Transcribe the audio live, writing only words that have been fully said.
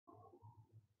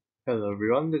Hello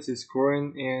everyone, this is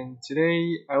Corin, and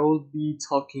today I will be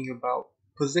talking about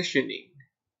positioning.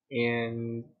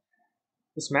 And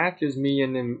this match is me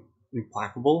and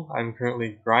Implacable. I'm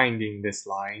currently grinding this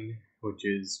line, which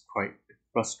is quite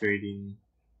frustrating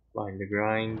line to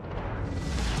grind.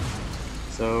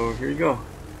 So here you go.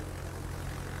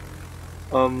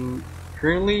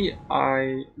 Currently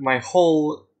my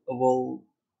hull, well,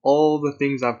 all the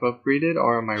things I've upgraded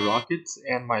are my rockets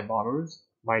and my bombers.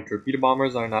 My torpedo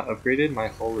bombers are not upgraded, my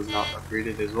hull is not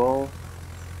upgraded as well.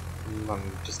 I'm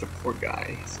just a poor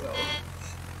guy, so.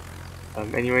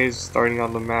 Anyways, starting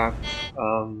on the map,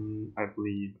 I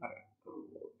believe.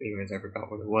 Anyways, I forgot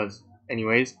what it was.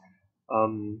 Anyways,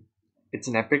 um, it's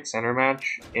an epic center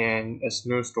match and a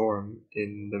snowstorm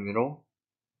in the middle.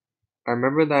 I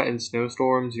remember that in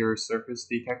snowstorms, your surface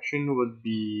detection would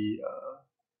be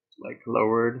like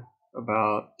lowered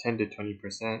about 10 to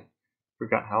 20%.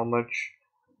 Forgot how much.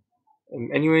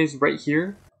 Anyways, right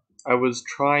here, I was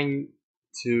trying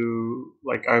to,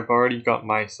 like, I've already got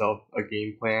myself a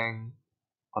game plan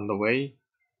on the way.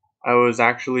 I was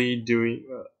actually doing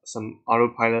some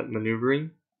autopilot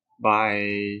maneuvering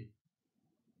by,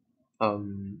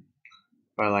 um,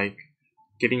 by like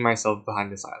getting myself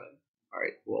behind this island.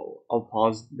 Alright, well, I'll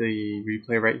pause the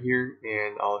replay right here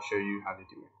and I'll show you how to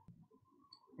do it.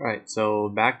 Alright, so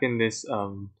back in this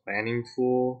planning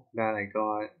tool that I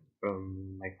got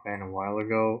from my plan a while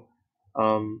ago,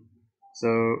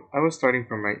 so I was starting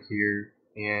from right here,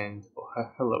 and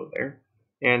hello there,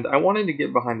 and I wanted to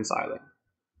get behind this island.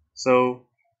 So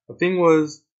the thing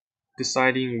was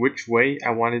deciding which way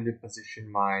I wanted to position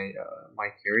my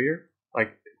carrier,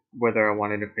 like whether I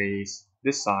wanted to face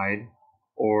this side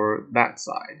or that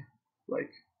side,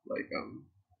 like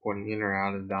pointing in or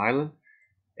out of the island.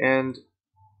 And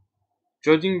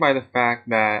judging by the fact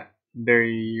that their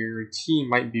team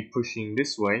might be pushing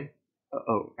this way,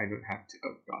 oh, I don't have to.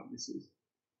 Oh god, this is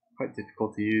quite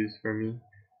difficult to use for me.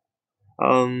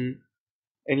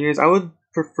 Anyways, I would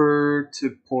prefer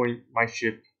to point my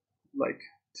ship, like,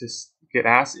 to get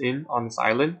ass in on this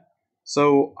island.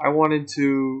 So I wanted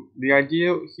to. The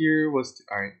idea here was to.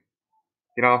 Alright,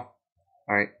 get off.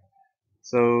 Alright.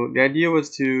 So the idea was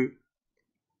to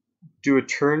do a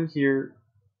turn here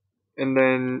and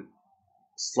then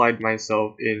slide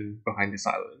myself in behind this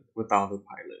island without the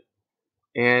pilot.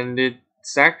 And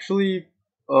it's actually.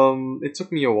 It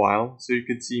took me a while, so you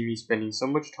could see me spending so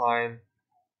much time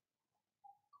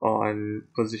on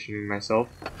positioning myself,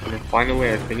 and then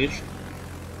finally I finished.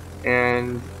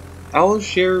 And I'll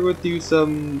share with you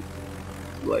some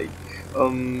like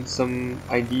some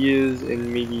ideas,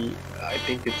 and maybe I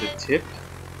think it's a tip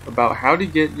about how to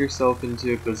get yourself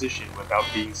into a position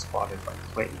without being spotted by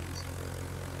planes.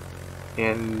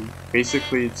 And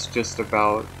basically it's just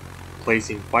about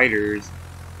placing fighters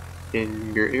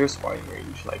in your air spotting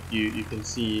range. Like you can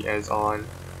see, as on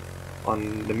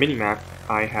the minimap,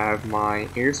 I have my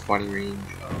air spotting range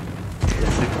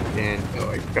and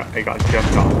oh, I got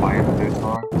jumped off by another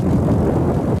car.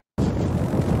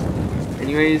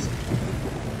 Anyways,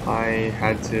 I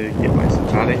had to get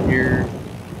myself out of here,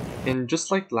 and just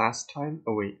like last time.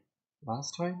 Oh wait,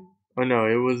 last time? Oh no,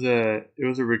 it was a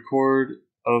record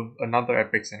of another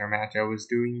epic center match I was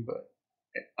doing, but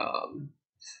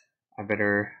I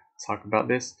better talk about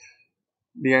this.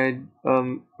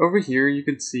 Over here you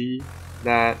could see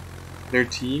that their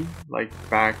team, like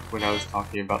back when I was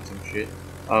talking about some shit,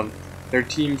 their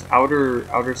team's outer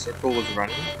circle was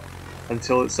running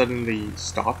until it suddenly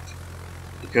stopped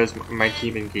because my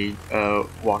team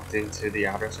walked into the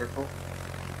outer circle,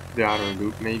 the outer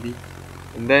loop maybe,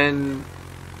 and then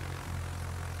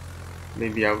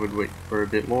maybe I would wait for a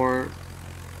bit more,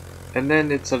 and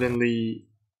then it suddenly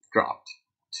dropped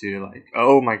to like,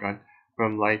 oh my god,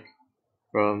 from like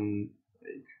 3/4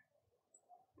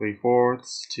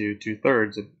 to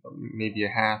 2/3, maybe a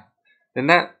half. Then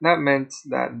that meant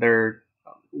that their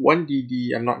one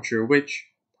DD, I'm not sure which,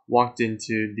 walked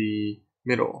into the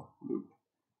middle loop,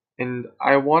 and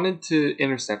I wanted to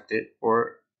intercept it,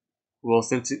 or well,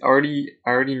 since I already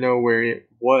know where it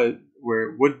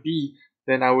would be,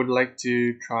 then I would like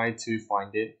to try to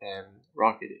find it and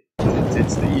rocket it. Since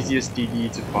it's the easiest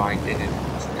DD to find in an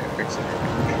epic center.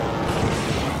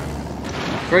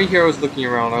 Right here I was looking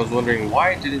around, I was wondering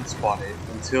why I didn't spot it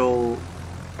until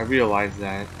I realized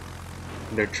that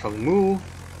their Chungmu,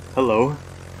 hello,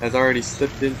 has already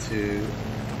slipped into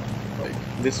like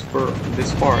this far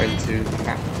into the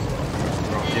map. So I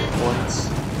dropped it once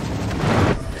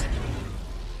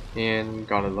and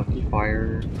got a lucky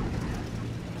fire.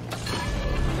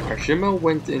 Harshima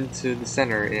went into the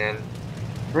center, and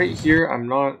right here I'm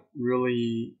not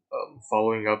really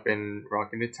following up in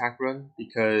rocket attack run,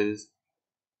 because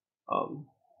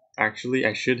actually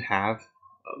I should have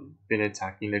been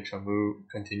attacking the Chamu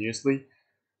continuously,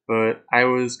 but I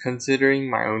was considering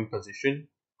my own position,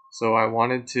 so I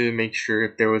wanted to make sure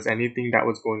if there was anything that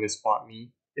was going to spot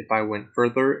me if I went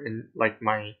further, and like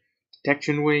my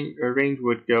detection range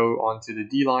would go onto the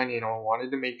D line, and I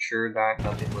wanted to make sure that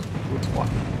nothing would spot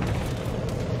me.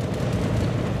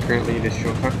 Currently, this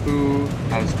Shokaku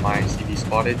has my CV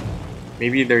spotted.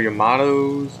 Maybe their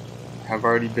Yamatos have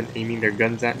already been aiming their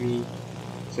guns at me,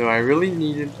 so I really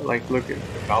needed to like look at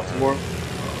Baltimore.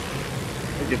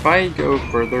 Like if I go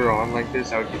further on like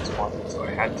this, I would get spotted, so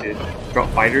I had to drop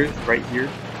fighters right here,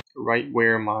 right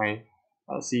where my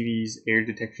CV's air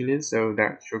detection is, so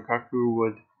that Shokaku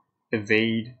would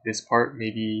evade this part,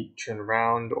 maybe turn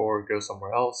around or go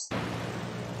somewhere else.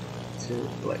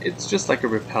 It's just like a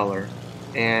repeller.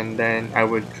 And then I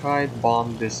would try to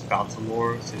bomb this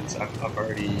Baltimore, since I've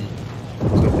already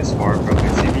put this far from my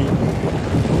CV.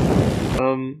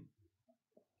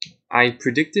 I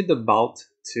predicted the Balt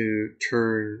to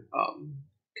turn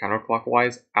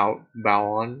counterclockwise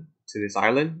outbound to this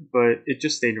island, but it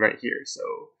just stayed right here, so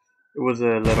it was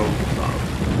a little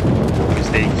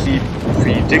mistake. He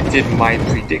predicted my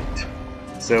predict,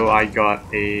 so I got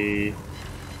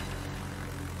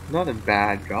not a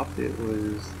bad drop. It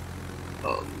was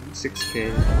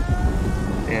 6k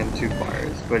and 2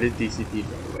 fires, but it DCP'd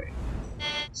right away.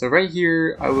 So right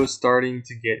here, I was starting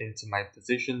to get into my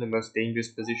position, the most dangerous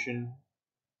position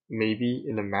maybe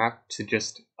in the map, to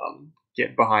just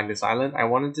get behind this island. I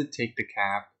wanted to take the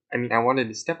cap, I wanted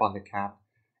to step on the cap,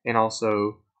 and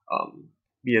also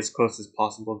be as close as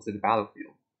possible to the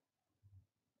battlefield.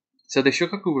 So the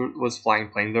Shokaku was flying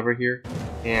planes over here,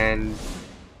 and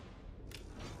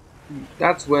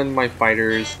that's when my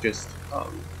fighters just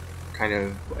kind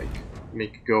of like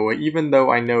make it go away, even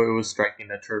though I know it was striking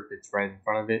the turf. It's right in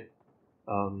front of it.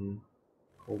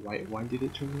 Why did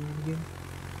it turn around again?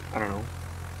 I don't know.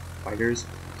 Fighters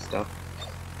stuff.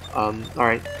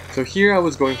 Alright, so here I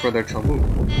was going for their Chomu.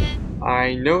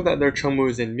 I know that their Chomu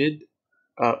is in mid.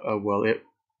 Well, it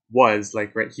was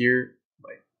like right here,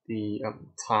 like the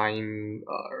timer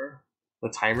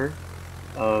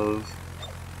of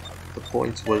the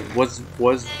points was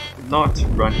not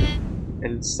running,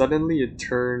 and suddenly it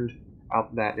turned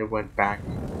out that it went back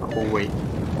the whole way.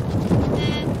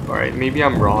 Alright, maybe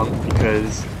I'm wrong,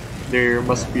 because there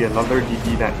must be another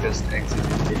DD that just exited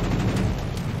it.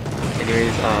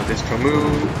 Anyways, this Chomu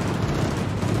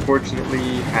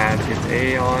fortunately had its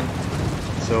A on,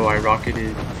 so I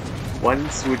rocketed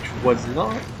once, which was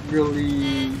not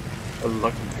really a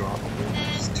lucky drop,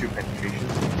 just 2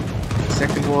 penetrations. The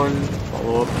second one,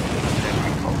 follow up, and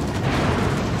recall.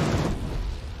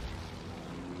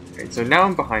 Okay, so now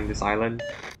I'm behind this island.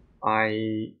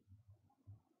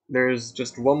 There's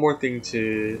just one more thing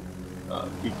to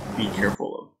be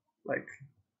careful of. Like,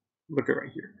 look at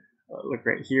right here. Look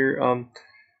right here.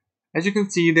 As you can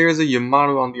see, there's a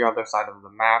Yamato on the other side of the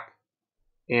map.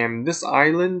 And this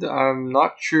island, I'm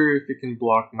not sure if it can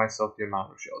block my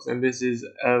self-Yamato shells. And this is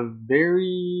a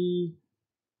very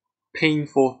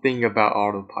painful thing about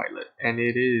autopilot. And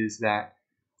it is that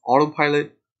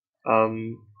autopilot,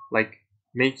 like,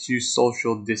 makes you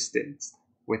social distance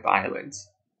with islands.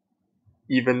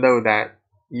 Even though that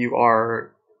you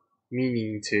are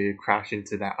meaning to crash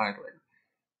into that island.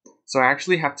 So I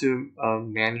actually have to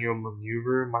manual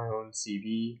maneuver my own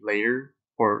CV later,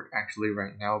 or actually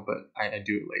right now, but I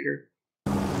do it later,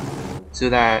 so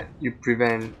that you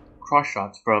prevent cross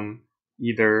shots from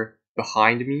either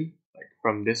behind me, like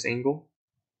from this angle,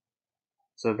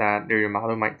 so that their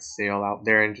Yamato might sail out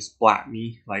there and just blap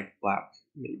me, like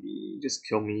maybe just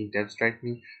kill me, dev strike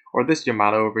me, or this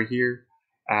Yamato over here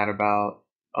at about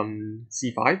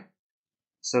C5,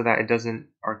 so that it doesn't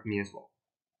arc me as well.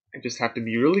 I just have to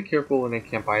be really careful when I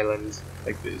camp islands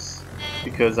like this,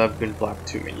 because I've been blapped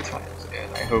too many times,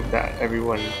 and I hope that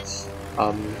everyone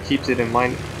keeps it in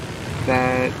mind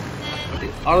that the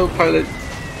autopilot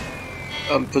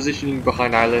positioning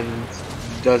behind islands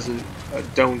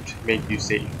don't make you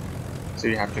safe, so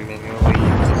you have to manually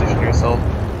position yourself.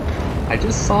 I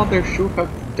just saw their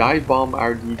Shokaku dive bomb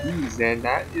our DBs, and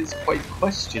that is quite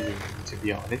questioning, to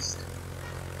be honest.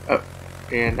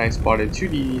 And I spotted 2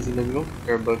 DDs in the middle.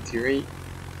 They're both tier 8.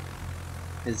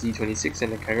 The Z26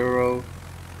 and the Kagero.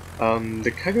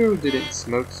 The Kagero didn't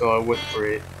smoke, so I went for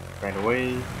it right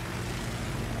away.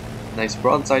 Nice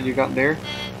broadside you got there.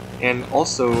 And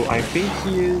also, I think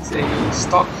he is a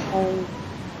Stockholm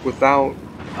without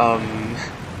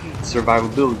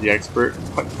survivability expert.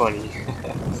 Quite funny.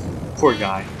 Poor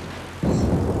guy.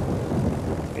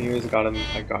 Anyways,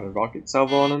 I got a rocket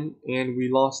salvo on him, and we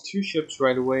lost 2 ships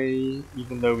right away,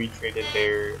 even though we traded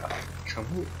their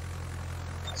Chenghu.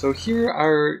 So here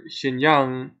our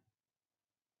Xinyang,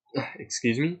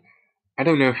 excuse me, I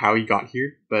don't know how he got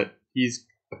here, but he's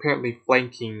apparently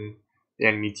flanking the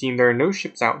enemy team. There are no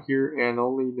ships out here, and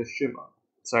only the Shima.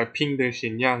 So I pinged the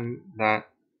Xinyang that,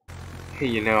 hey,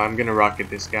 you know, I'm gonna rocket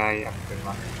this guy, I'm gonna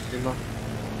rocket the Shima.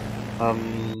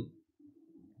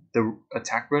 The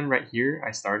attack run right here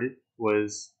I started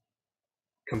was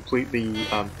completely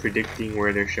predicting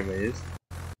where their Shima is.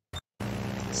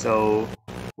 So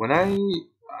when I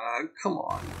come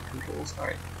on, controls,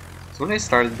 alright. So when I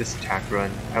started this attack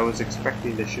run, I was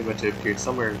expecting the Shima to appear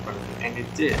somewhere in front of me, and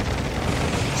it did.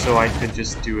 So I could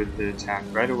just do the attack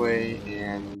right away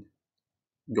and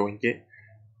doink it.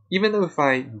 Even though if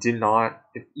I did not,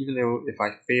 if I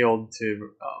failed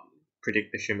to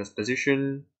predict the Shima's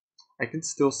position, I can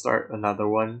still start another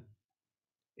one,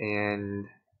 and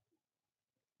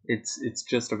it's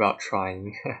just about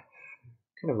trying,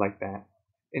 kind of like that.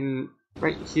 And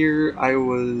right here, I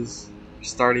was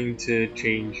starting to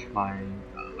change my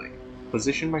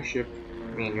position my ship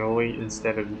manually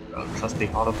instead of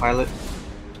trusting autopilot.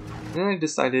 And then I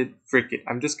decided, frick it,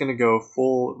 I'm just gonna go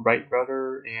full right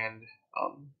rudder and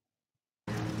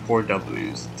 4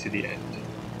 W's to the end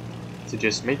to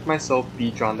just make myself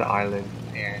beach on the island,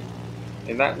 and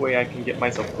in that way I can get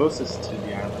myself closest to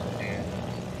the island, and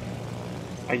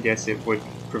I guess it would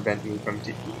prevent me from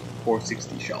taking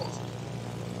 460 shells.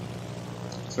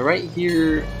 So right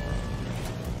here,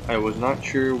 I was not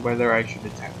sure whether I should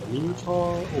attack the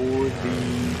Minotaur or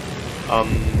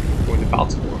the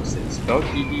Baltimore, since both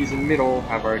DDs in the middle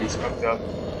have already smoked up.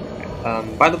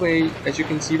 By the way, as you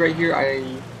can see right here,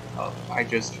 I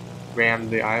just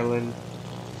rammed the island,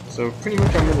 so pretty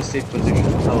much I'm in a safe position.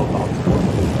 Hello Baltimore.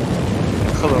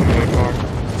 Hello Minotaur.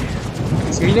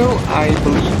 This Mino, I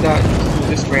believe that he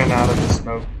just ran out of the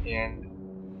smoke, and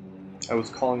I was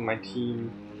calling my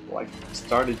team. I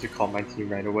started to call my team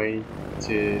right away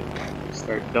to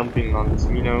start dumping on this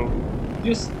Mino.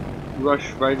 Just rush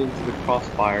right into the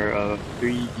crossfire of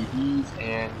 3 DDs,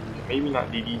 and maybe not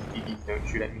DDs, DDs don't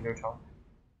shoot at Minotaur.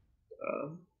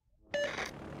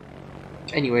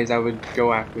 Anyways, I would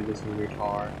go after this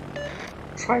Minotaur,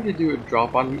 try to do a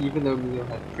drop on him, even though Mino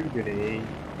had pretty good AA.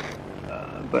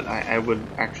 But I would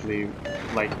actually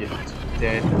like it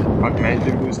dead.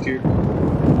 Rocket boost here.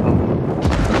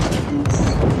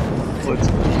 Well, it's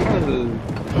kind of a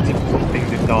difficult thing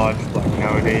to dodge flak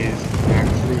nowadays. I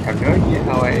actually have no idea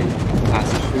how I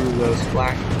passed through those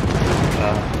flak.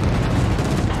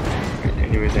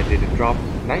 Anyways, I did a drop.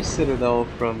 Nice citadel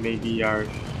from maybe our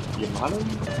Yamato.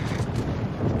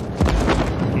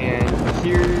 And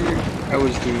here I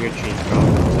was doing a chain drop.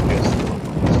 Just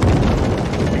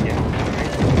again,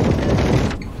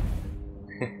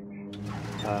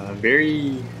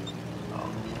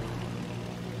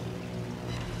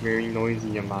 very noisy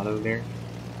Yamato there.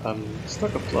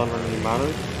 Stuck a flood on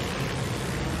Yamato,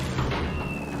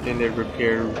 and it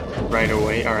repaired right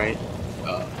away. Alright,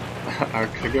 our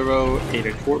Kagero ate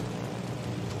a torp.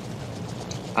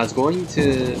 I was going to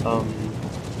do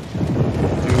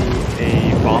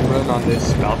a bomb run on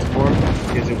this Baltimore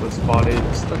because it was spotted,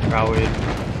 stuck valid.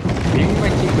 Maybe my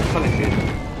team could punish it.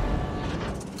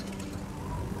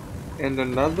 And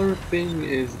another thing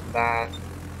is that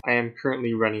I am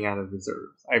currently running out of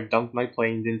reserves. I've dumped my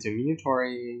planes into Minotaur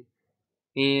AA,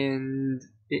 and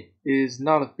it is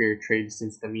not a fair trade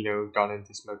since the Mino got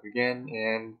into smoke again,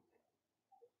 and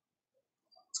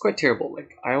it's quite terrible.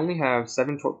 Like, I only have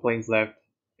 7 torp planes left,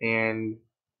 and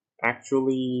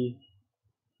actually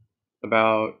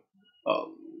about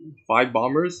 5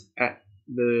 bombers at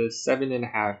the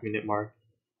 7.5 minute mark.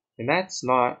 And that's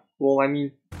not, well, I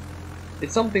mean,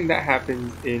 it's something that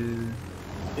happens in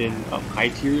high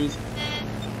tiers.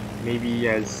 Maybe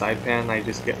as Saipan, I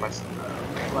just get myself,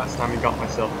 last time I got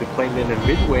myself to playing in a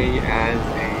midway as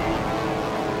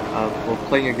a, well,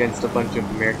 playing against a bunch of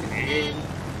American AA.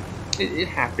 It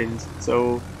happens,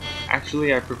 so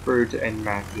actually I prefer to end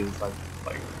matches like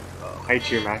high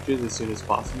tier matches as soon as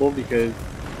possible, because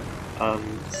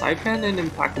Saipan and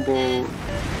Implacable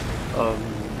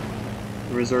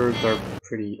reserves are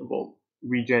pretty, well,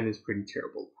 regen is pretty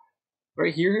terrible.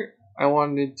 Right here, I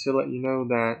wanted to let you know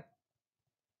that,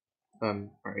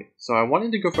 alright, so I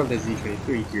wanted to go for the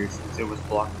Z23 here since it was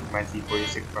blocking my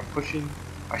Z46 from pushing.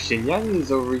 Xinyang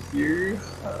is over here,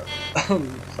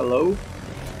 hello,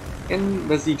 and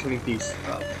the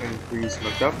Z23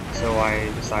 smoked up, so I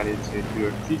decided to do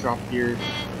a pre-drop here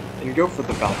and go for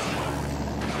the Baltimore.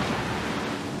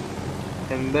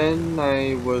 And then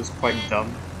I was quite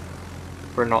dumb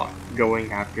for not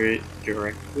going after it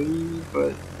directly,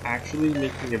 but actually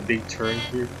making a big turn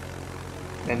here.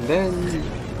 And then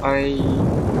I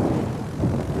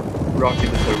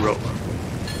rocketed the Roma,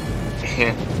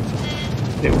 and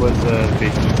it was a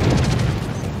big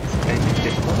I did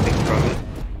get nothing from it.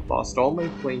 Lost all my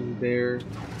planes there.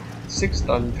 6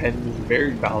 stun pen,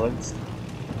 very balanced.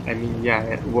 I mean,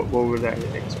 yeah, what would I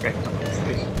expect,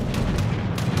 honestly?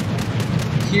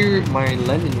 Here, my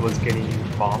Lenin was getting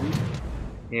bombed,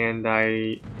 and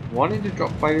I wanted to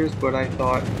drop fighters, but I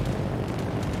thought,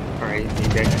 alright,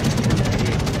 maybe I can just turn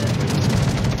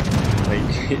my aim.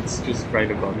 Like, it's just right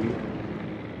above me.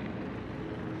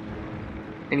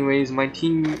 Anyways, my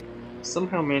team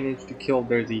somehow managed to kill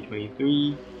their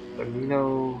Z-23.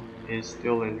 Amino is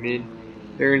still in mid.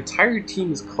 Their entire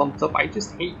team is clumped up. I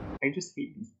just hate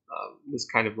this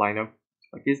kind of lineup.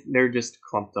 Like, they're just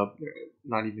clumped up. They're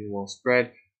not even well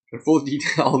spread. Their full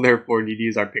detail, all their 4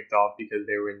 DDs are picked off because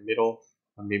they were in middle.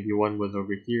 Maybe one was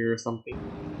over here or something.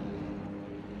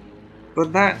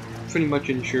 But that pretty much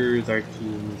ensures our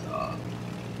team's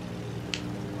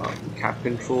cap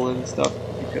control and stuff,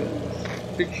 because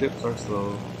big ships are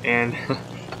slow. And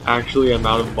actually, I'm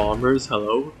out of bombers.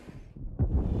 Hello.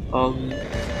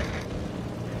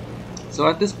 So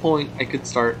at this point, I could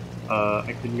start.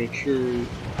 I could make sure.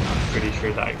 I'm pretty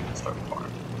sure that I can start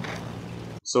farm.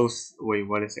 So wait,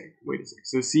 what is it? Wait a sec.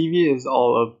 So CV is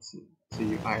all up to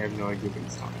you. I have no idea what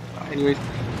he's talking about. Anyways,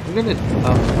 I'm gonna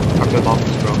park the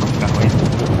bombers roam up that way.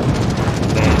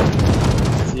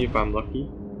 Then see if I'm lucky.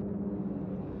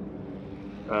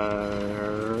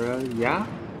 Yeah,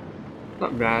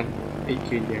 not bad.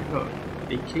 8k there. Oh,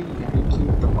 8k, yeah, 8k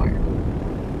with the fire.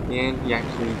 And he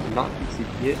actually did not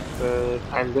CP it, but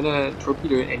I'm gonna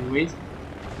torpedo it anyways.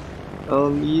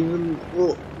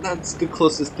 Well, that's the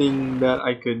closest thing that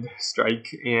I could strike,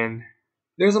 and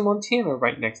there's a Montana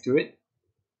right next to it.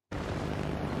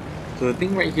 So the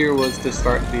thing right here was to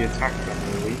start the attack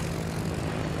really.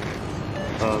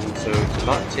 So to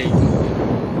not take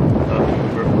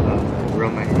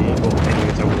Roma A, well,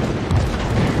 anyways, I will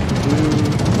do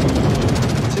the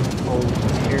typical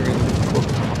Terran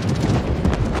torpedo.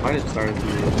 Might have started the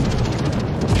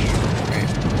right,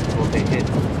 well, they hit,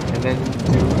 and then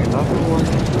do another one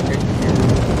right here.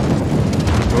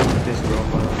 Rope this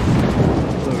Roma.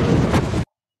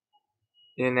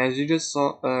 And as you just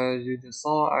saw,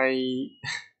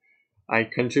 I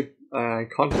contributed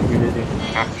in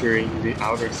capturing the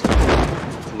outer circle.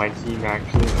 So my team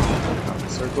actually got the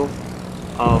circle.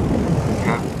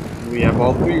 We have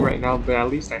all 3 right now, but at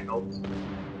least I helped.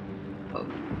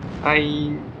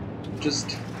 I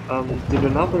just did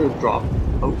another drop.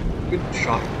 Oh, good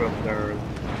shot from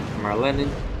our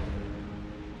Lenin.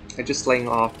 I just slaying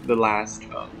off the last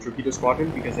torpedo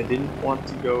squadron because I didn't want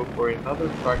to go for another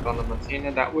strike on the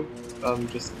Montana. That would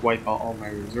just wipe out all my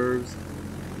reserves.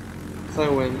 So I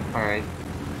went, alright,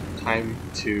 time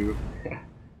to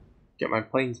get my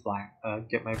planes back,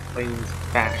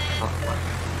 not black.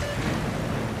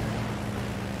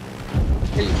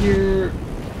 Right here,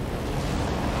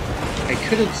 I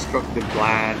could have struck the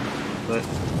Vlad, but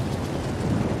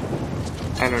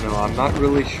I don't know, I'm not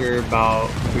really sure about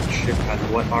which ship has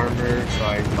what armor, so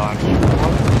I thought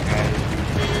one had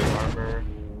armor,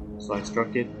 so I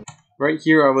struck it. Right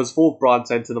here, I was full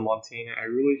broadside to the Montana. I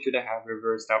really should have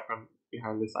reversed out from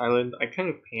behind this island. I kind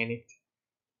of panicked,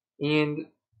 and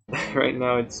right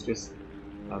now it's just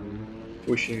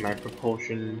wishing my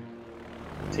propulsion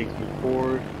takes me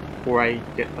forward, or I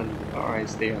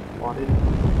stay unspotted.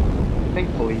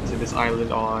 Thankfully, to this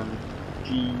island on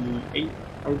G8,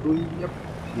 I believe. Yep,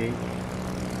 G8.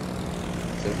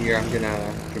 So here I'm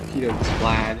gonna torpedo this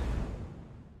Vlad.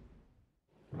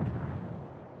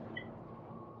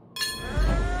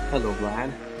 Hello,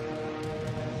 Vlad.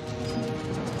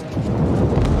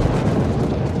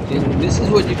 And this is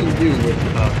what you can do with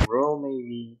Royal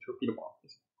Navy torpedo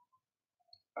bombers.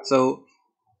 So,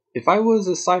 if I was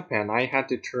a Saipan, I had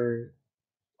to turn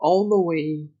all the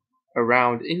way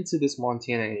around into this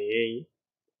Montana AA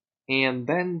and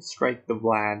then strike the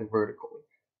Vlad vertically.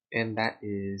 And that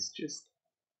is just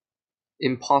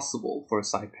impossible for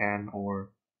Saipan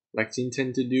or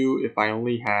Lexington to do if I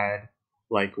only had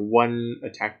like 1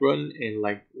 attack run and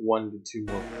like 1 to 2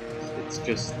 more runs. It's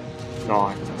just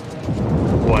not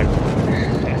what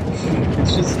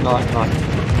it's just not possible.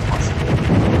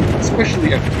 Especially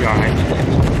FPR. I mean,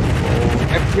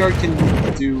 FPR can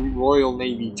do Royal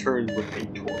Navy turns with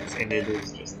 8 torps, and it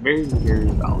is just very, very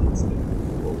balanced.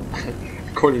 Well,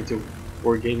 according to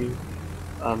Wargaming.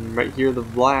 Right here, the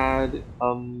Vlad,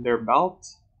 they're about,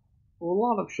 well, a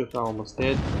lot of ships are almost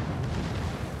dead.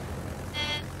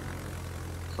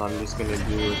 So so I'm just gonna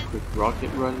do a quick rocket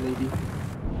run, maybe.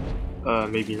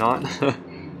 Maybe not.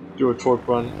 Do a torque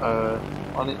run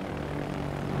on it.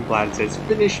 I'm glad it says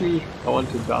finish me. I want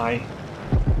to die.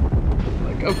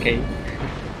 Like, okay.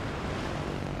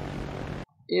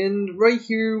 And right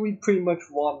here we pretty much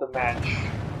won the match.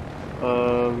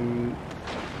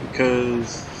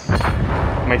 Because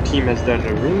my team has done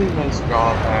a really nice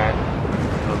job at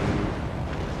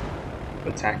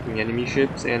attacking enemy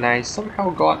ships, and I somehow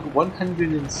got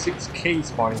 106k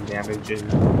spawning damage in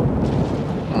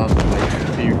like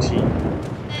 13 minutes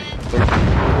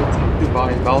into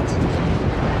by about.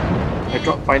 I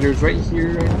dropped fighters right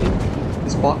here, I think.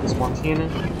 This spot, this Montana.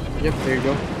 Yep, there you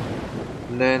go.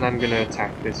 And then I'm gonna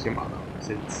attack this Yamato,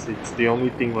 since it's the only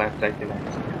thing left I can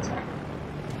actually attack.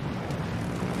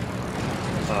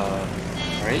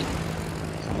 Alright.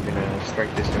 So I'm gonna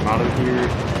strike this Yamato here.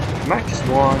 The match is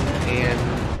won, and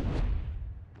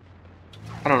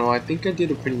I don't know, I think I did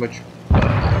a pretty much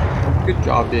good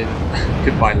job in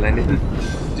Goodbye Lenin.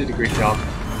 Did a great job.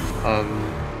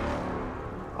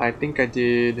 I think I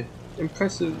did an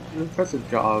impressive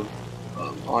job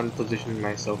on positioning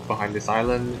myself behind this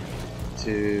island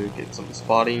to get some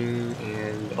spotting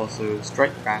and also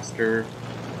strike faster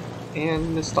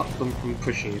and stop them from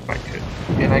pushing if I could.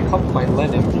 And I complimented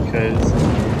Lenin because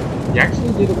he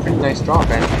actually did a pretty nice job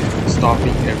at stopping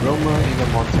a Roma and a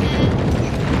Montana.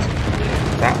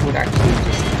 That would actually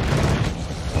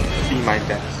just be my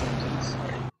death sentence.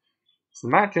 Right? So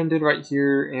the match ended right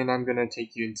here, and I'm gonna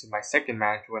take you into my second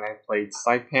match when I played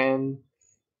Saipan.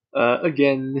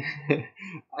 Again,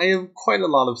 I have quite a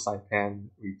lot of Saipan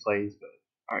replays, but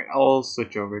alright, I'll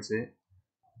switch over to it.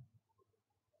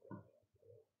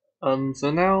 So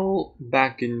now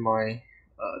back in my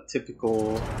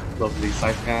typical lovely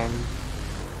Saipan.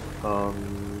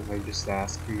 I just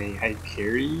asked, may I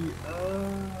carry?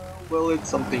 Well, it's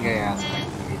something I ask my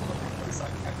teammates when I play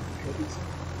Saipan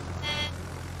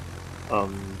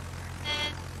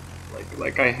because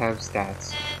like I have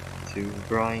stats to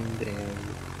grind, and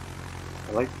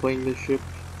I like playing this ship,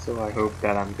 so I hope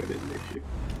that I'm good at this ship.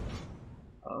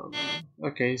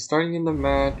 Okay, starting in the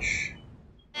match,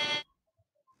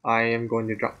 I am going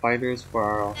to drop fighters for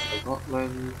our Oscar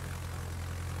Gauntlet.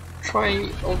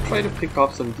 I'll try to pick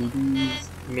off some DDs,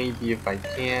 maybe if I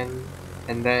can,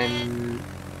 and then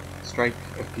strike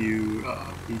a few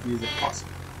DDs if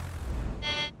possible.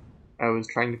 I was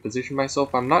trying to position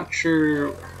myself. I'm not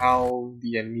sure how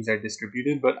the enemies are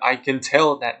distributed, but I can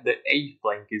tell that the A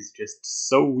flank is just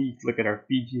so weak. Look at our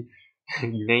Fiji.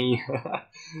 Nay.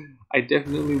 I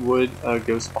definitely would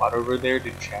go spot over there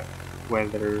to check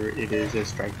whether it is a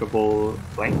strikeable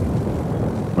flank.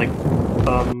 Like,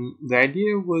 the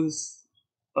idea was,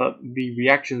 the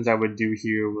reactions I would do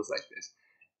here was like this.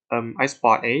 I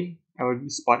spot A. I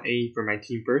would spot A for my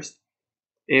team first.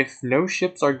 If no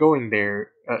ships are going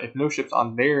there, if no ships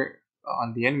on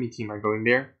the enemy team are going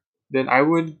there, then I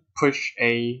would push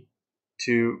A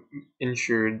to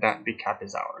ensure that the cap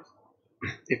is ours.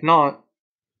 If not,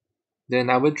 then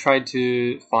I would try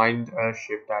to find a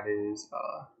ship that is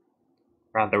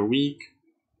rather weak,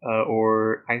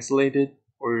 or isolated,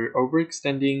 or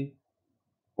overextending,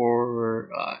 or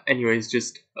anyways,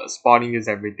 just spotting is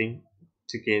everything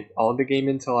to get all the game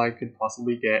intel I could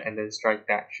possibly get, and then strike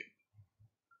that ship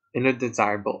in a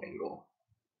desirable angle.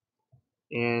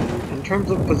 And in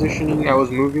terms of positioning, I was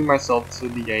moving myself to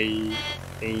the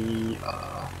A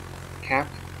cap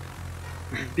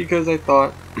because I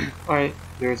thought, alright,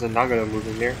 there's a Nagano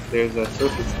moving there, there's a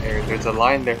surface there, there's a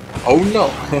line there. Oh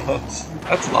no!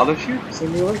 That's a lot of ships,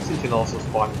 and the Alexi can also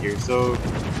spawn here, so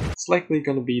it's likely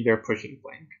going to be their pushing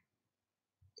flank.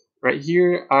 Right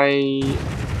here, I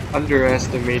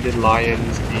underestimated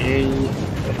Lion's A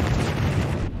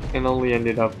and only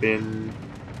ended up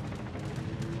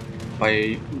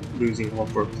by losing all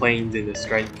 4 planes in the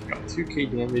strike. Got 2k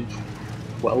damage.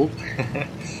 Well,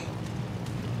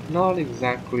 not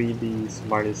exactly the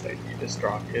smartest idea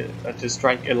to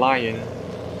strike a lion,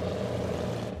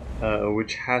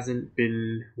 which hasn't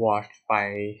been washed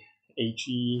by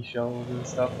HE shells and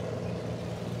stuff.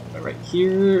 But right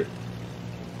here,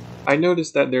 I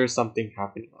noticed that there's something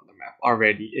happening on the map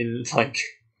already in like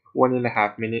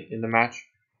 1.5 minutes in the match.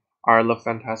 Our La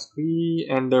Fantasque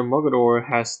and their Mogador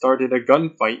has started a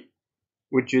gunfight,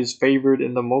 which is favored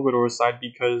in the Mogador side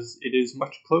because it is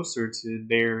much closer to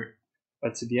their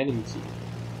to the enemy team.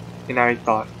 And I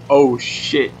thought, oh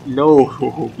shit,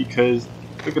 no, because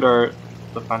look at our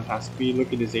La Fantasque,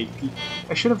 look at his AP.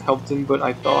 I should have helped him, but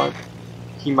I thought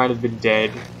he might have been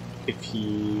dead if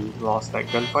he lost that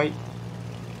gunfight,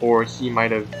 or he might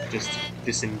have just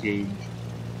disengaged.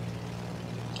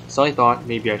 So I thought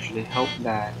maybe I shouldn't help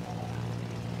that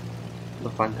the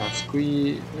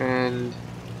Fantasqui and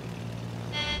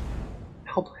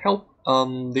help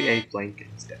the A flank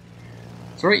instead.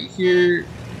 So right here,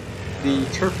 the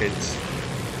Tirpitz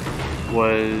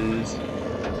was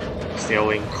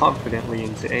sailing confidently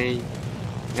into A.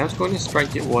 Now it's going to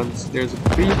strike it once. There's a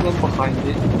Cleveland behind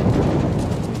it,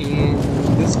 and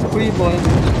this Cleveland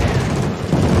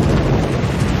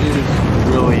is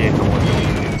really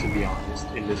annoying, to be honest,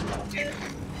 in this match.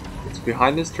 It's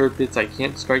behind this Tirpitz. I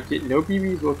can't strike it. No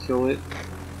BBs will kill it.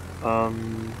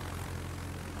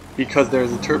 Because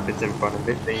there's a Tirpitz in front of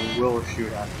it, they will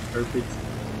shoot at the Tirpitz.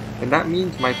 And that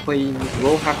means my planes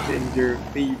will have to endure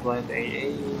Cleveland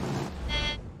AA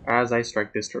as I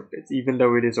strike this Tirpitz, even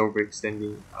though it is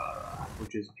overextending,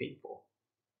 which is painful.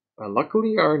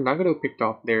 Luckily, our Nagato picked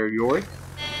off their Yorick.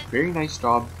 Very nice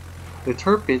job. The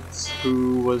Tirpitz,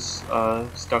 who was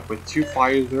stuck with 2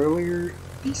 fires earlier,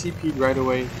 DCP'd right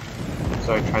away.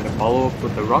 So I tried to follow up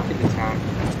with the rocket attack,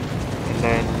 and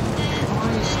then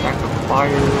try to stack a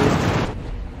fire.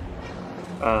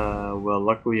 Well,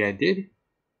 luckily I did.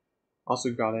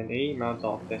 Also got an A mount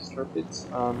off this Tirpitz.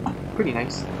 Pretty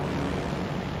nice.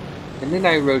 And then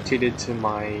I rotated to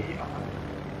my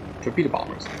torpedo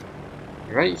bombers.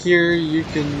 Right here, you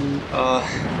can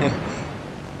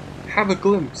have a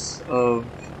glimpse of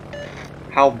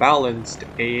how balanced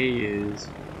AA is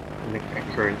in the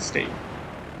current state.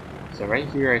 So right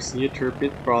here, I see a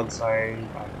Tirpitz broadside.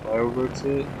 I fly over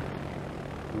to it.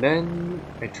 Then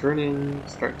I turn in,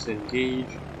 start to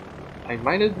engage. I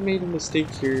might have made a mistake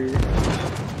here.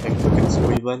 I look at this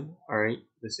Cleveland. Alright,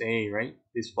 this A, right?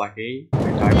 This black A.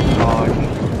 I dive and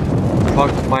dodge.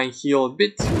 Progged my heel a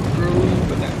bit too early,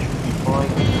 but that should be fine.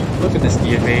 Look at this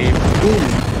DFA. Boom!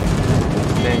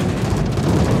 And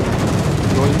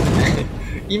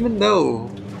then, even though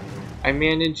I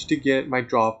managed to get my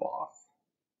drop off,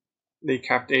 they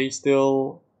capped A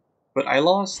still, but I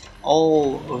lost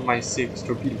all of my 6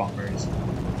 torpedo bombers.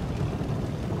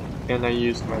 And I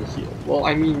used my heal. Well,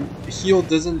 I mean, heal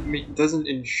doesn't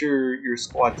ensure your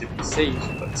squad to be safe,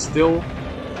 but still,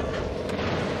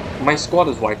 my squad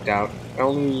is wiped out.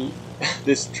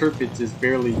 This Tirpitz is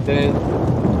barely dead,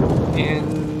 and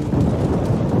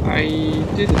I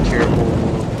did a terrible.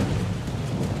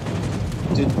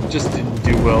 Just didn't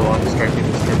do well on striking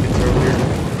this Tirpitz earlier.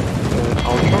 But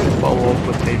I'll try to follow up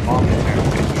with a bomb attack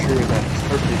to ensure that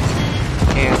this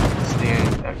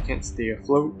Tirpitz can't stay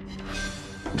afloat.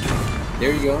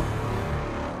 There you go.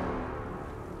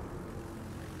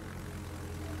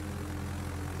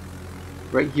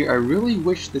 Right here, I really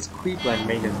wish this Cleveland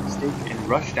made a mistake and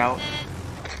rushed out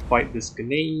to fight this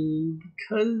grenade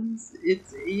because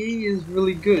its AA is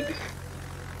really good.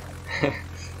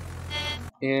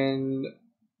 And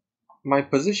my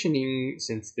positioning,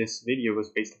 since this video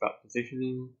was based about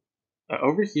positioning,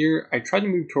 over here, I tried to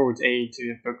move towards A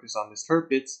to focus on this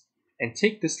Tirpitz and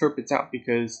take this Tirpitz out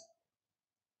because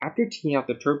after taking out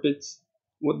the Tirpitz,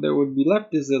 what there would be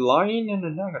left is a Lion and a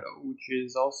Nagato, which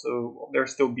is also, well, they're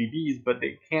still BBs, but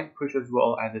they can't push as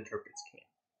well as a Tirpitz can.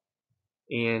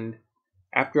 And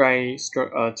after I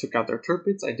took out their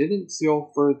Tirpitz, I didn't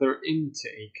sail further into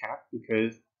a cap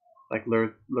because, like,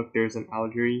 look, there's an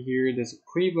Algeria here, there's a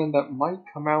Cleveland that might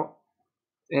come out,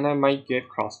 and I might get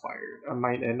crossfired. I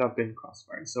might end up in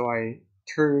crossfire. So I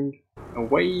turned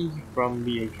away from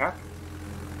the A cap,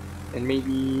 and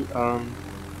maybe,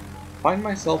 find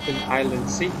myself an island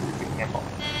safer to camp on.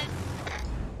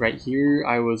 Right here,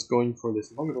 I was going for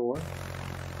this Mogador.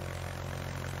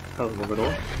 Hello,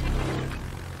 Mogador.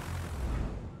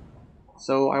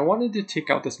 So I wanted to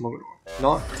take out this Mogador.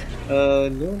 Not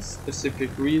no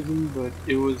specific reason, but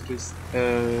it was just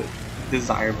a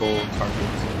desirable target.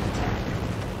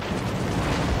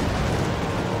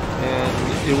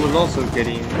 And it was also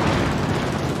getting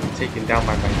taken down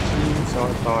by my team, so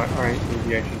I thought, alright,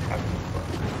 maybe I should have some fun.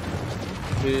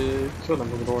 Kill the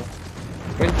Mogador.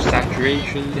 French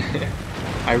saturation.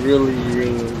 I really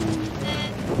need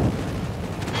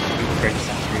French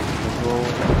saturation as well.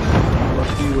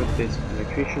 Lucky with this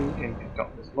penetration and picked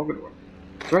up this Mogador.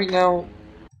 So right now,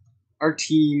 our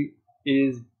team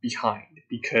is behind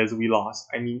because we lost.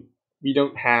 I mean, we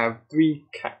don't have any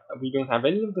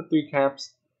of the 3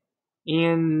 caps,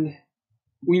 and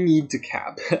we need to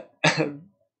cap.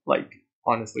 Like,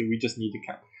 honestly, we just need to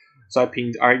cap. So I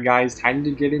pinged, alright guys, time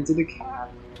to get into the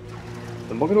cap.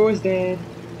 The Mogador is dead.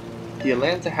 The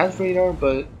Atlanta has radar,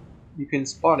 but you can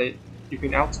spot it, you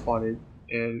can outspot it,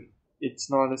 and it's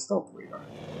not a stealth radar.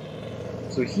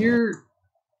 So here,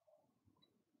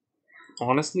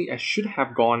 honestly, I should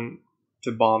have gone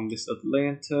to bomb this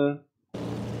Atlanta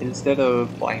instead of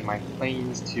flying my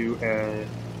planes to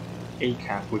a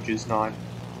cap, which is not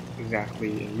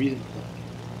exactly reasonable.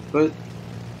 But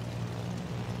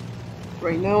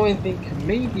right now I think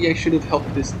maybe I should have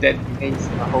helped this dead man's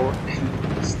now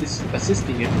and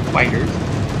assisting it fighters.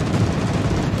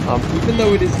 Even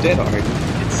though it is dead already,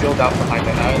 it sailed out behind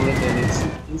an island and it's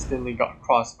instantly got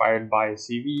crossfired by a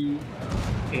CV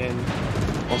and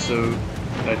also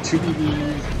 2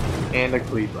 BBs and a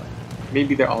Cleveland.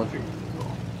 Maybe they're all dreaming as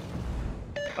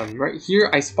well. Right here,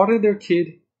 I spotted their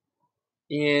kid,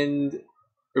 and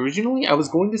originally I was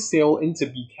going to sail into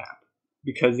B cap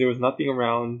because there was nothing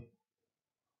around.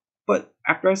 But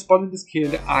after I spotted this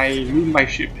kid, I moved my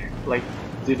ship, like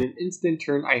did an instant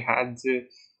turn. I had to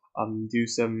do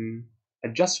some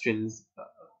adjustments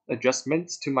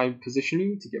to my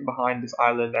positioning to get behind this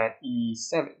island at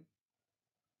E7.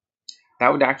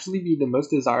 That would actually be the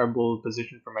most desirable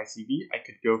position for my CV. I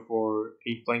could go for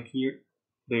A flank here,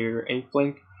 their A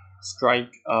flank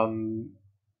strike.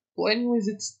 Well, anyways,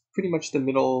 it's pretty much in the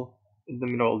middle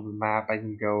of the map. I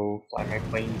can go fly my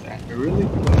planes at a really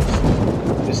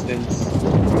close distance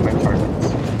from my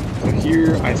targets. So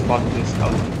here I spotted this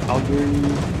Algeria,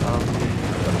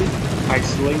 a bit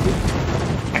isolated.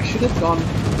 I should have gone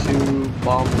to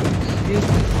bomb the kid,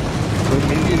 but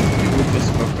maybe it would just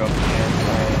smoke up and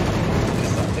I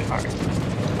decided, alright,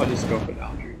 I'll just go for the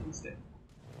Algeria instead.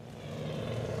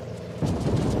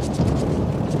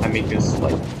 I make this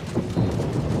like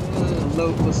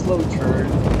a slow turn.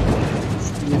 It's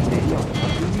DFA on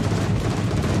Algeria.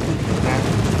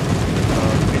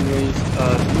 Anyways,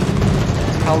 these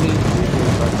Italian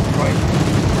creatures are quite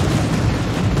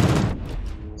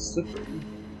slippery.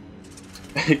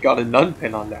 I got a nun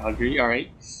pin on the Algeria,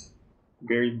 alright.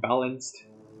 Very balanced.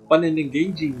 Fun and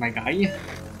engaging, my guy.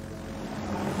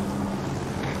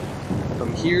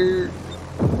 From here,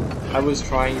 I was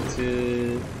trying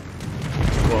to,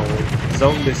 well,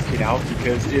 zone this kid out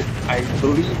because I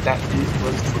believe that it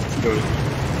was torpedoed.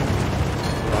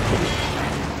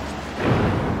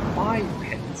 5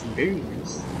 pens and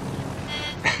barriers.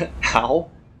 Ow.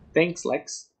 Thanks,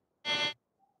 Lex.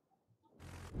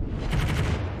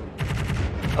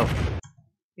 Oh.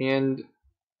 And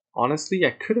honestly,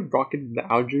 I could have rocketed the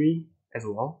Algeria as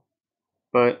well,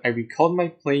 but I recalled my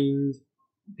planes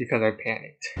because I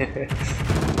panicked.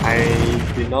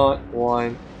 I did not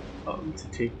want to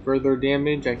take further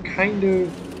damage. I kind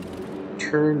of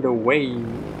turned away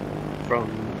from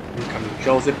incoming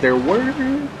shells. If there were,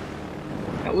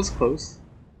 that was close.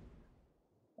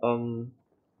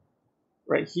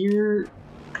 Right here,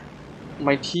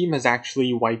 my team has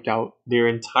actually wiped out their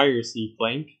entire C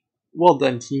flank. Well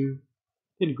done, team.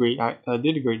 Did a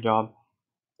great job.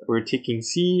 We're taking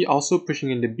C, also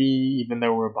pushing into B, even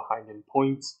though we're behind in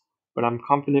points. But I'm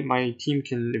confident my team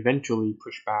can eventually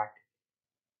push back.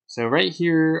 So right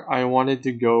here, I wanted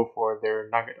to go for their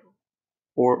Nagato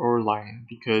or Lion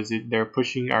because they're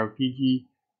pushing our PG.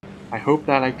 I hope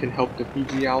that I can help the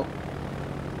PG out.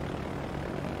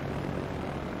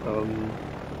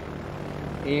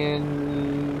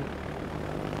 And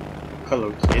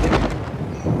hello, kid.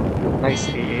 Nice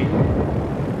AA.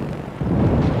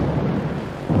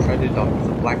 Try to dodge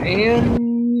the black,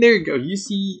 and there you go. You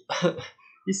see,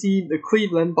 you see the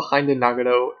Cleveland behind the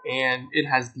Nagato, and it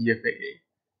has DFAA.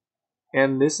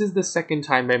 And this is the second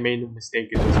time I made a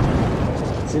mistake in this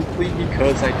one, simply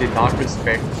because I did not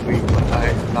respect Cleveland.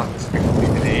 I did not respect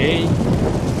Cleveland AA,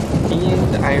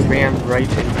 and I rammed right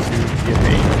into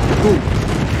DFA. Boom!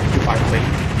 Goodbye,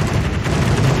 plane.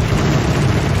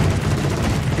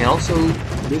 And also,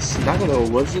 this Nagato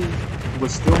was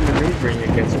still maneuvering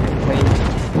against my plane.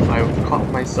 I caught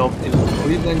myself in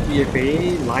Cleveland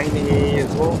DFA, Line AA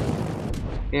as well,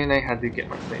 and I had to get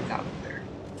my planes out of there.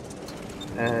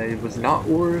 It was not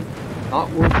worth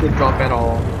the drop at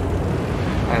all.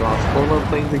 I lost 4 more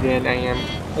planes again. I am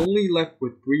only left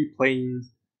with 3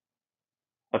 planes,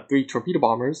 3 torpedo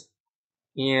bombers,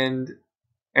 and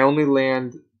I only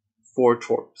land 4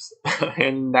 torps,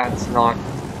 and that's not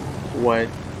what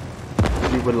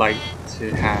you would like to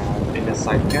have in a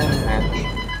side gun match.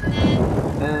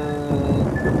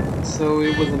 So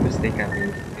it was a mistake I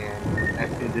made,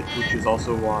 and which is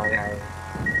also why I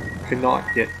could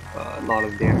not get a lot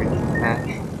of damage in the match.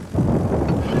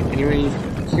 Anyways,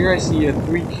 here I see a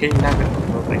 3K Nagato.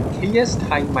 I was like, KS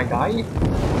time, my guy.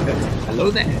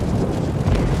 Hello there.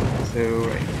 So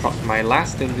I dropped my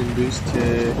last engine boost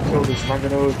to kill this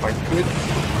Nagato if I could.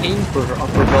 Aim for her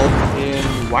upper belt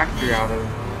and whacked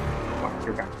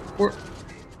her back to port.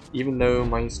 Even though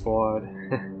my squad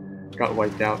got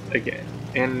wiped out again.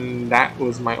 And that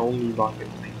was my only rocket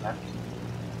plane left.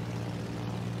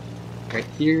 Right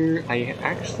here, I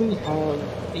actually have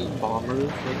 8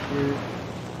 bombers right here.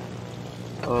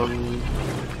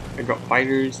 I got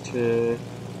fighters to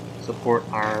support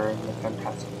our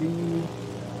fantastic crew.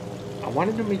 I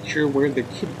wanted to make sure where the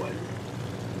kid was.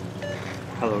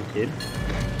 Hello, kid.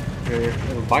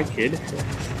 Bye, kid.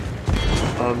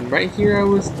 Right here,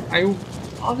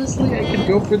 honestly, I could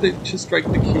go for to strike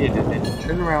the kid and then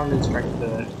turn around and strike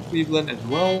the Cleveland as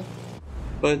well.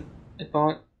 But I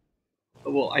thought,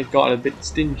 well, I got a bit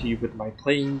stingy with my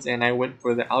planes and I went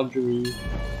for the Algeria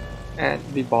at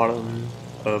the bottom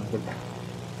of the map.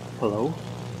 Hello?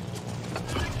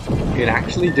 It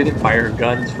actually didn't fire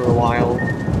guns for a while,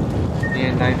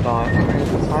 and I thought, alright,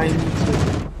 time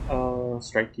to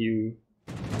strike you.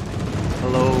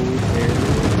 Hello there.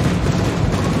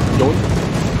 Don't.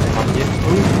 Not yet.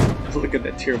 Oh, look at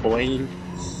that terrible aim.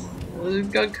 I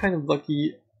got kind of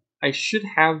lucky. I should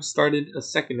have started a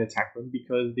second attack run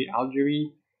because the Algeria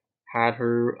had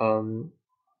her,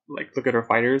 like, look at her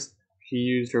fighters. She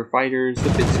used her fighters a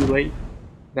bit too late.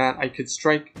 That I could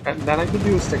strike, that I could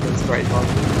do a second strike on,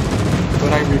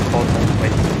 but I recalled my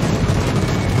plate.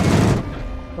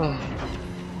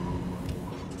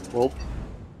 Well,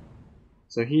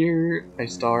 so here I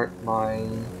start my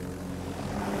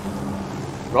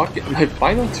rocket, my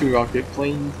final 2 rocket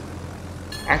planes.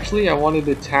 Actually, I wanted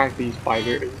to attack these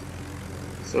fighters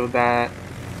so that,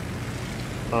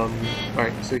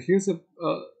 alright, so here's 2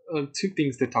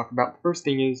 things to talk about. The first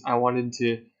thing is I wanted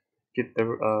to get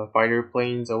the fighter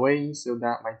planes away so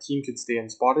that my team could stay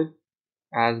unspotted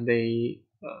as they,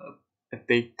 if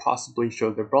they possibly show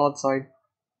their broadside.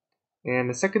 And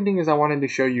the second thing is I wanted to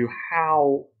show you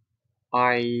how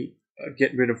I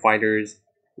get rid of fighters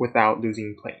without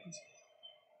losing planes.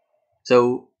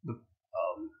 So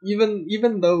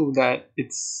even though that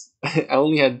it's I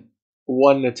only had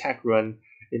 1 attack run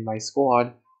in my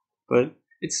squad, but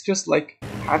it's just like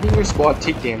having your squad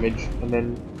take damage and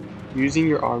then using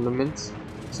your armaments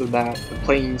so that the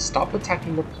planes stop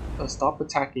attacking the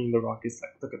rockets.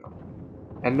 Like, look at them,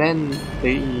 and then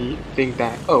they think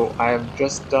that, oh, I have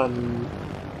just done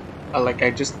like I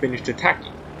just finished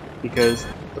attacking because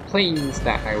the planes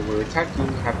that I were attacking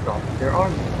have dropped their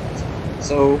armaments.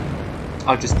 So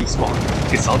I'll just despawn.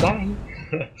 Guess I'll die.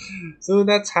 So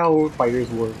that's how fighters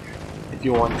work. If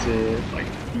you want to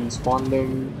like despawn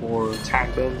them or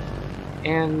tag them,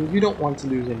 and you don't want to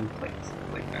lose any planes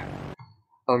like that.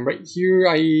 Right here,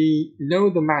 I know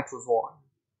the match was won.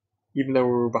 Even though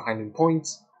we were behind in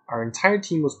points, our entire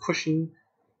team was pushing.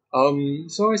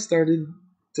 So I started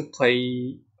to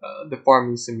play the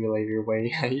farming simulator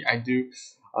way. I do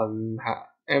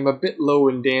am a bit low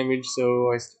in damage,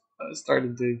 so I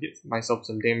started to get myself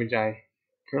some damage. I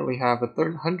currently have a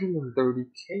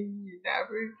 130k in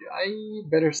average. I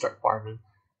better start farming.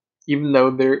 Even though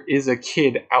there is a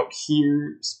kid out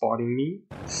here spotting me.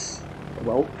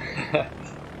 Well.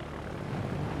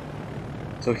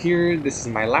 So here, this is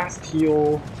my last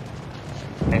heal.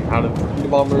 I'm out of torpedo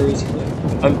bombers,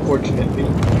 unfortunately. I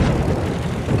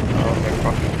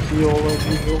dropped my heal as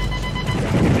usual.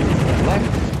 To the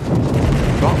left.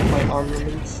 Drop my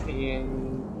armaments and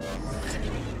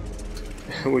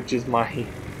which is my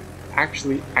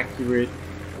actually accurate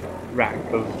rack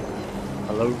of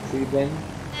hello Cleveland.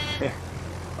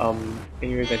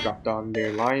 Anyways, I dropped on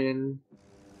their Lion,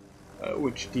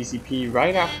 which DCP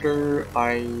right after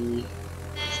I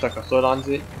stuck a foot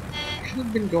onto it. I should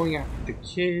have been going after the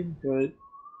kid, but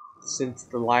since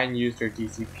the Lion used their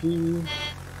DCP,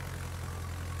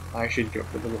 I should go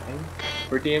for the Lion.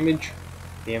 For damage.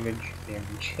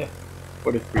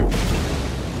 What a freak.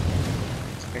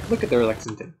 Look at their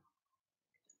Lexington.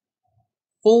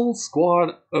 Full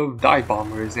squad of dive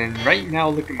bombers, and right now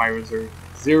look at my reserve.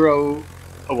 0,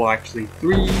 oh well actually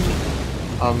 3,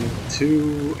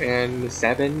 2, and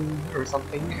 7 or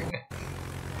something.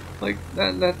 Like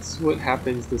that's what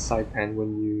happens to Saipan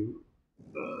when you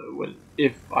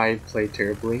if I play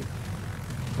terribly.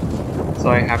 So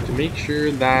I have to make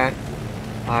sure that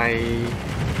I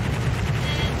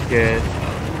get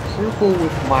careful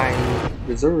with my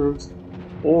reserves,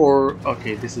 or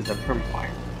okay, this is a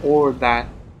permafire, or that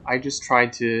I just try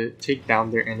to take down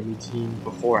their enemy team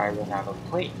before I run out of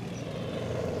planes.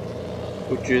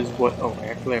 Which is what, oh, I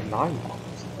actually have 9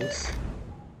 bombs in this.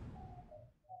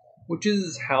 Which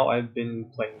is how I've been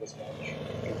playing this match,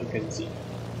 as you can see.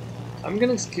 I'm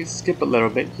gonna skip a little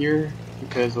bit here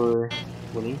because we're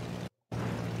winning,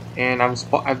 and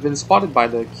I've been spotted by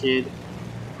the kid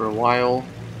for a while,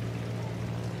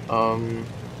 and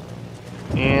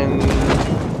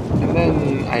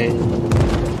then I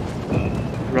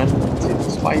run to the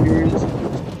spiders,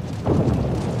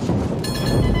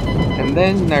 and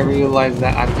then I realized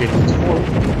that I'm getting torn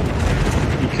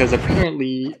because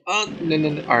apparently,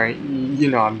 no, alright, you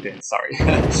know I'm dead, sorry.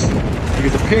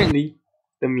 Because apparently,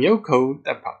 the Miyoko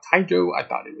that brought Taijo, I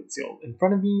thought it would sail in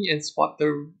front of me and spot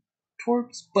the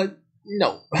torps, but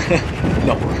no.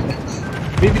 No.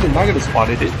 Maybe the Nagata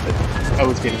spotted it, but I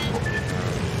was getting pulled in.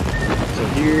 So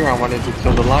here, I wanted to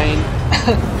kill the lion.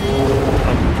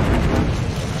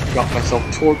 Got myself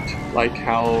torped, like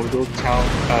how Yorktown,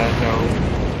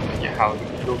 how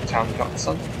Yorktown got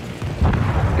sunk.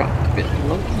 Got a bit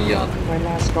lucky on my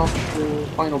last drop. The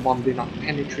final bomb did not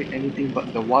penetrate anything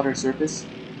but the water surface.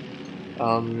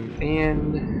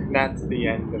 And that's the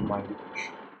end of my match.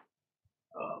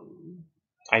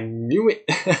 I knew it.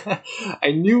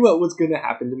 I knew what was gonna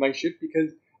happen to my ship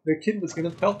because the kid was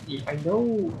gonna felt me. I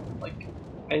know, like,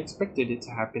 I expected it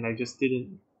to happen. I just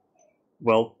didn't.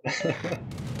 Well,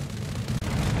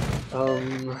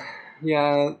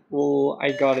 yeah. Well,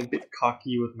 I got a bit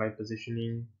cocky with my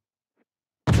positioning,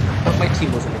 but my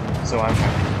team wasn't winning, so I'm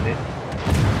happy with it.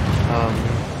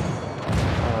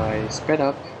 I sped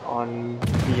up on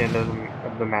the end of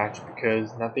the match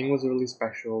because nothing was really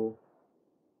special.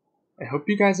 I hope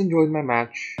you guys enjoyed my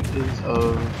match. Is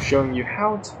of showing you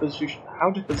how to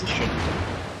position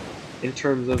in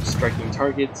terms of striking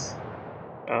targets.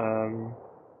 I'm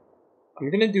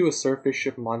gonna do a surface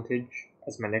ship montage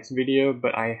as my next video,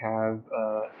 but I have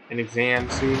an exam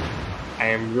soon. I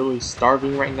am really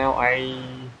starving right now.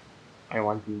 I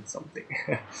want to eat something.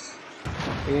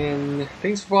 And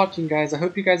thanks for watching, guys. I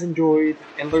hope you guys enjoyed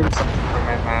and learned something from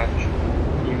my match.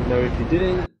 Even though if you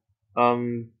didn't,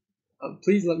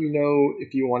 please let me know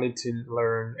if you wanted to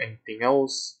learn anything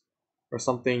else or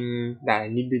something that I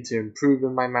needed to improve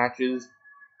in my matches.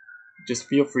 Just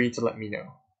feel free to let me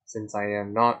know. Since I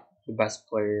am not the best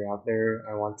player out there,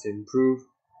 I want to improve.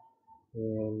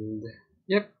 And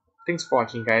yep, thanks for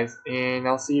watching, guys, and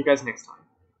I'll see you guys next time.